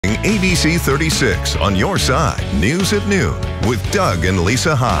putting ABC 36 on your side. News at noon with Doug and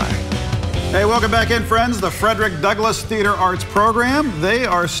Lisa High. Hey, welcome back in, friends. The Frederick Douglass Theater Arts Program. They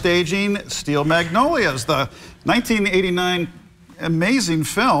are staging Steel Magnolias. The 1989 amazing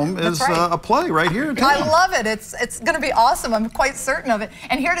film is a play right here in town. I love it. It's going to be awesome. I'm quite certain of it.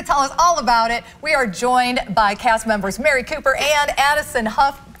 And here to tell us all about it, we are joined by cast members Mary Cooper and Addison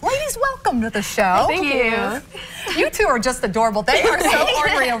Huff. Ladies, welcome to the show. Thank you. You two are just adorable. They are so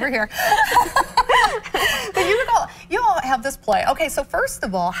ornery over here. But you all have this play. Okay, so first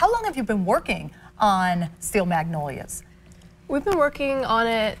of all, how long have you been working on Steel Magnolias? We've been working on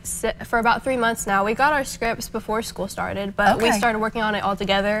it for about 3 months now. We got our scripts before school started, but we started working on it all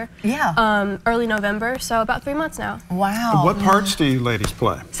together early November, so about 3 months now. Wow. What parts do you ladies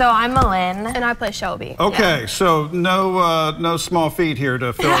play? So I'm Malin. And I play Shelby. Okay, so no small feat here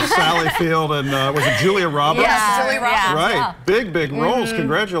to fill Sally Field and was it Julia Roberts? Yes, Julia Roberts. Right, Yeah. big roles.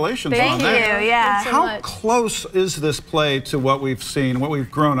 Congratulations on that. Thank you, yeah. How close is this play to what we've seen, what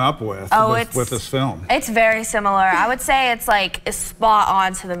we've grown up with with this film? It's very similar. I would say it's like spot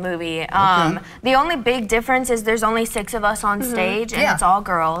on to the movie. The only big difference is there's only 6 of us on stage, and it's all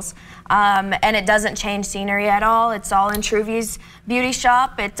girls. And it doesn't change scenery at all. It's all in Truvy's beauty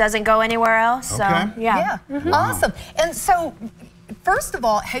shop. It doesn't go anywhere else. So, yeah. Awesome. And so, first of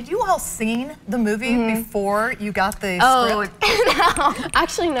all, had you all seen the movie before you got the script? No.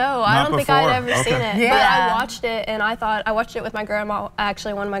 Actually, no. I don't think I'd ever seen it. Yeah. But I watched it, and I watched it with my grandma,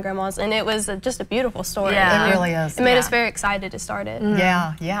 actually one of my grandmas, and it was just a beautiful story. Yeah. It really is. It made us very excited to start it.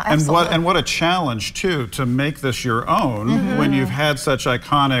 Yeah, absolutely. And what a challenge, too, to make this your own when you've had such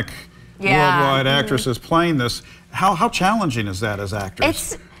iconic worldwide actresses playing this. How challenging is that as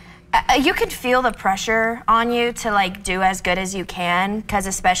actors? You could feel the pressure on you to like do as good as you can, because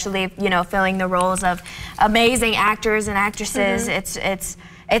especially filling the roles of amazing actors and actresses,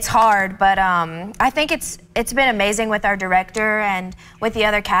 it's hard. But I think it's been amazing with our director and with the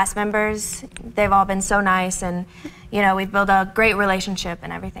other cast members. They've all been so nice, and we've built a great relationship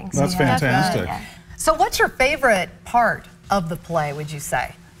and everything. So, That's fantastic. So what's your favorite part of the play, would you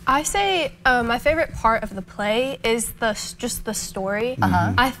say? I say my favorite part of the play is just the story.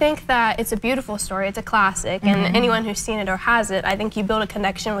 I think that it's a beautiful story. It's a classic, and anyone who's seen it or has it, I think you build a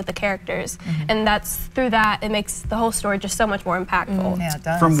connection with the characters, and through that it makes the whole story just so much more impactful. Yeah, it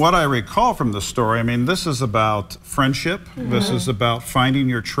does. From what I recall from the story, I mean, this is about friendship. This is about finding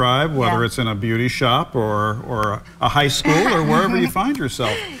your tribe, whether it's in a beauty shop or a high school or wherever you find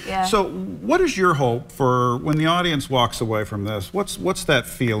yourself. So what is your hope for when the audience walks away from this? What's that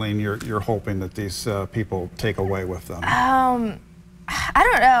feeling you're hoping that these people take away with them? I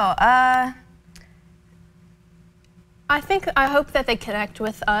don't know. I hope that they connect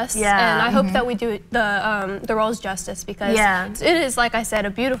with us, and I hope that we do the roles justice, because it is, like I said, a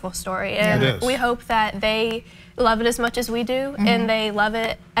beautiful story, and we hope that they love it as much as we do, and they love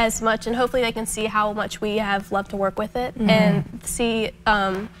it as much, and hopefully they can see how much we have loved to work with it, and see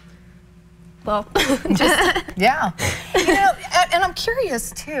well, and I'm curious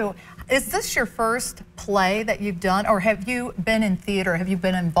too, is this your first play that you've done, or have you been in theater, have you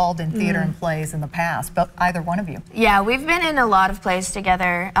been involved in theater and plays in the past, but either one of you? Yeah, we've been in a lot of plays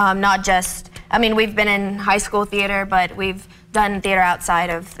together, not just, I mean, we've been in high school theater, but we've done theater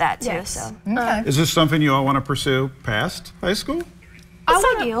outside of that too. So. Is this something you all want to pursue past high school? I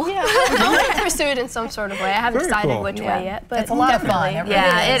want to pursue it in some sort of way. I haven't decided which way yet, but it's a lot of fun.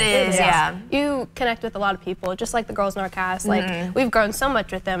 It is. You connect with a lot of people, just like the girls in our cast. Like, we've grown so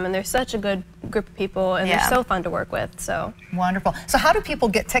much with them, and they're such a good group of people, and they're so fun to work with. So wonderful. So how do people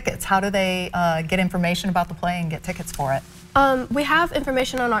get tickets? How do they get information about the play and get tickets for it? We have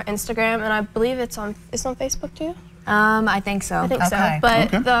information on our Instagram, and I believe it's on Facebook too. I think so. I think so.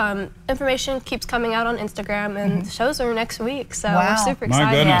 But the information keeps coming out on Instagram, and the shows are next week, so we're super excited.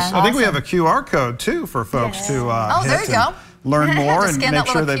 My goodness. I think we have a QR code too for folks to there you go. Learn more and make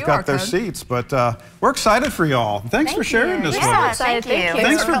sure they've got their seats. But we're excited for y'all. Thanks for sharing this with us. Thank you.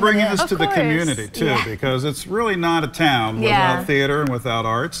 Thanks for bringing this to the community too, because it's really not a town without theater and without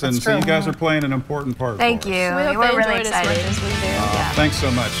arts, and so you guys are playing an important part. Thank you. We hope they enjoyed as much as we do. Thanks so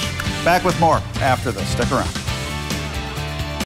much. Back with more after this. Stick around.